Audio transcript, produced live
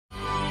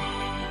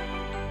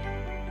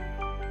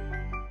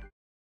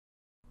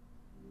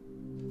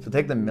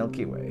take the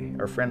Milky Way,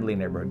 our friendly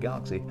neighborhood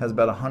galaxy, has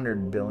about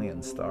 100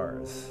 billion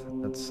stars.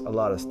 That's a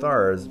lot of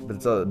stars, but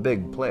it's a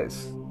big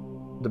place.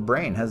 The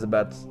brain has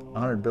about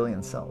 100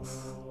 billion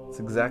cells. It's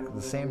exactly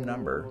the same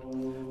number,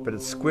 but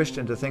it's squished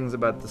into things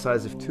about the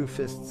size of 2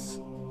 fists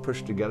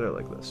pushed together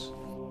like this.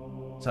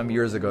 Some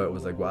years ago it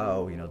was like,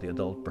 wow, you know, the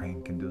adult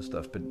brain can do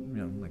stuff, but you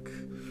know, like,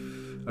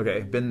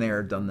 okay, been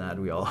there, done that.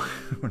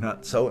 We're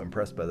not so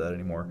impressed by that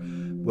anymore.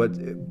 What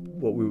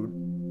we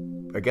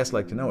would, I guess,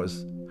 like to know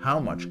is, how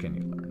much can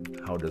you learn?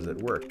 How does it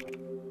work?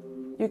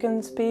 You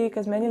can speak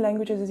as many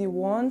languages as you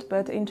want,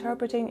 but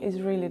interpreting is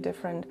really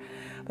different.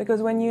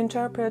 Because when you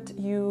interpret,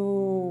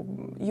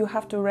 you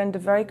have to render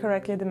very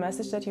correctly the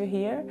message that you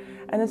hear,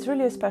 and it's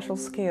really a special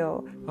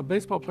skill. A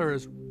baseball player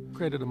has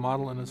created a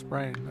model in his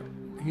brain.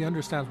 He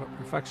understands what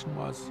perfection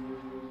was.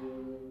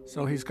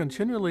 So he's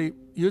continually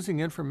using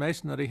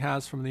information that he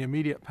has from the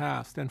immediate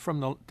past and from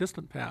the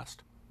distant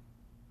past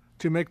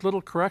to make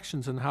little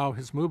corrections in how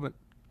his movement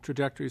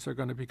trajectories are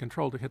going to be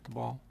controlled to hit the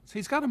ball. So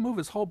he's got to move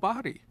his whole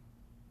body.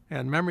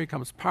 And memory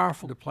comes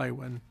powerful to play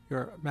when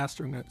you're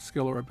mastering a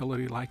skill or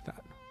ability like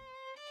that.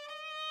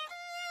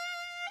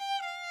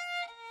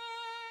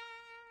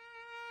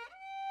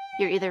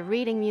 You're either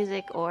reading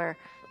music or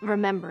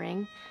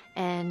remembering,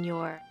 and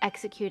you're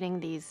executing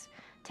these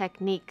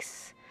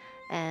techniques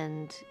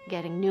and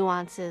getting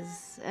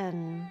nuances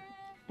and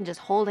just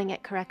holding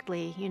it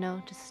correctly, you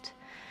know, just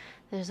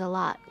there's a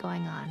lot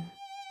going on.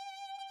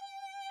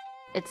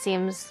 It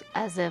seems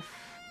as if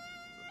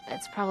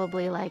it's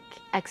probably like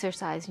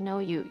exercise, you know,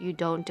 you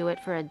don't do it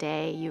for a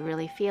day, you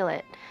really feel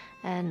it,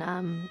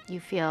 and you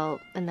feel,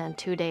 and then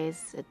 2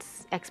 days,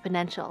 it's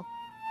exponential.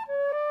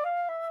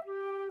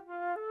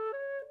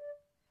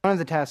 One of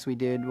the tasks we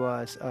did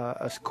was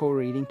a score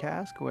reading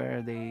task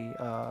where the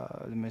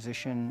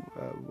musician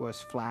was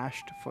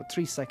flashed for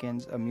 3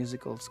 seconds a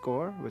musical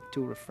score with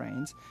 2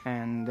 refrains,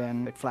 and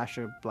then it flashed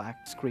a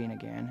black screen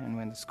again, and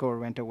when the score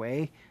went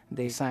away,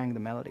 they sang the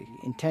melody.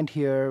 Intent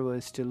here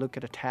was to look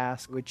at a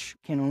task which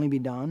can only be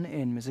done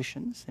in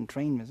musicians, and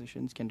trained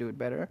musicians can do it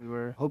better. We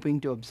were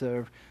hoping to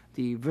observe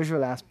the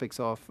visual aspects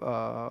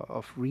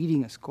of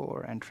reading a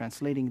score and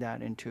translating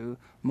that into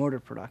motor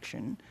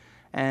production.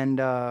 And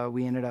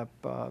we ended up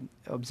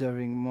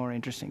observing more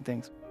interesting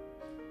things.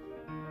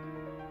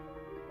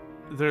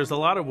 There's a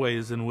lot of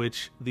ways in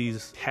which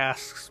these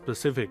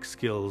task-specific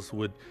skills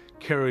would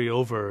carry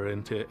over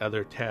into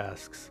other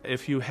tasks.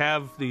 If you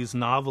have these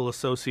novel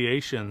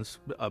associations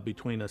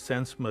between a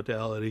sense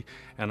modality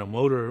and a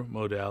motor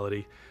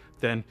modality,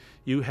 then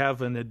you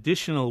have an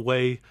additional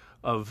way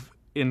of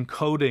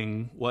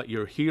encoding what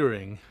you're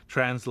hearing.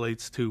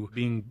 Translates to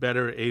being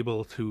better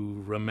able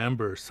to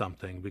remember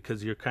something,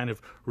 because you're kind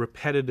of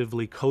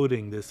repetitively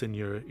coding this in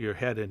your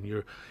head,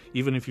 and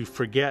even if you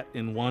forget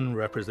in one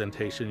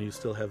representation, you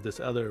still have this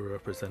other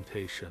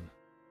representation.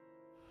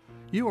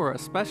 You are a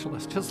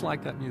specialist, just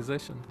like that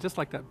musician, just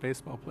like that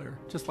baseball player,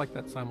 just like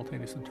that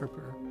simultaneous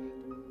interpreter.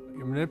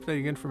 You're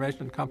manipulating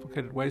information in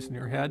complicated ways in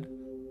your head.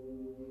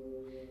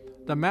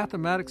 The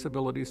mathematics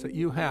abilities that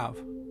you have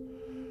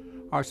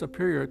are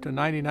superior to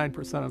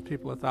 99% of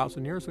people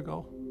 1,000 years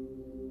ago.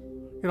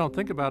 You don't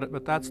think about it,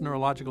 but that's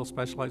neurological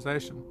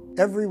specialization.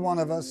 Every one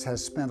of us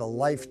has spent a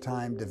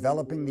lifetime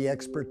developing the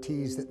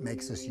expertise that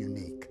makes us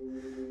unique.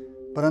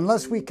 But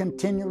unless we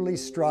continually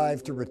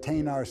strive to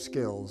retain our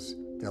skills,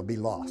 they'll be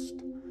lost.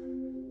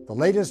 The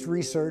latest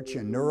research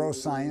in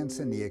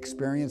neuroscience and the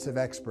experience of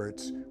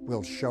experts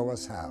will show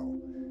us how.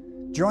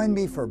 Join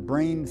me for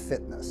Brain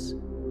Fitness,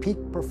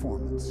 Peak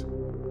Performance.